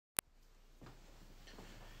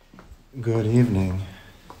Good evening.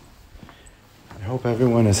 I hope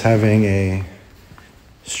everyone is having a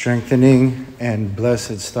strengthening and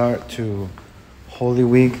blessed start to Holy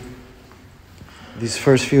Week. These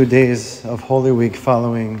first few days of Holy Week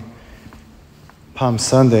following Palm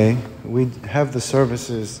Sunday, we have the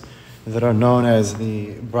services that are known as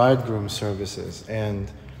the Bridegroom services.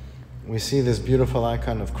 And we see this beautiful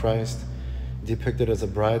icon of Christ depicted as a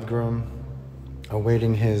bridegroom,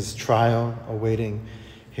 awaiting his trial, awaiting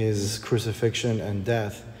his crucifixion and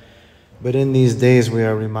death. But in these days, we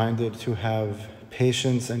are reminded to have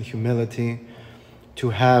patience and humility,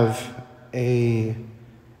 to have an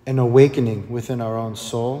awakening within our own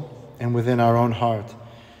soul and within our own heart.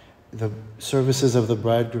 The services of the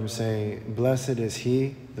bridegroom say, "Blessed is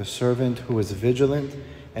he, the servant who is vigilant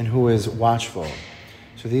and who is watchful."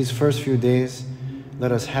 So these first few days,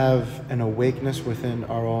 let us have an awakeness within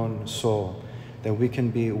our own soul, that we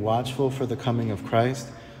can be watchful for the coming of Christ.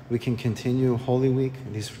 We can continue Holy Week,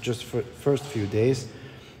 these just first few days,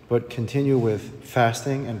 but continue with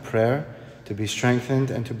fasting and prayer to be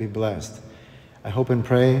strengthened and to be blessed. I hope and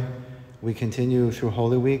pray we continue through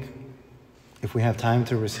Holy Week, if we have time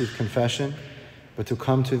to receive confession, but to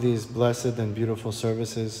come to these blessed and beautiful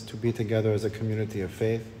services, to be together as a community of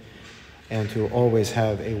faith, and to always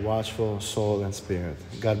have a watchful soul and spirit.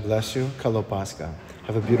 God bless you. Kalo Pascha.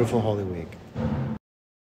 Have a beautiful Holy Week.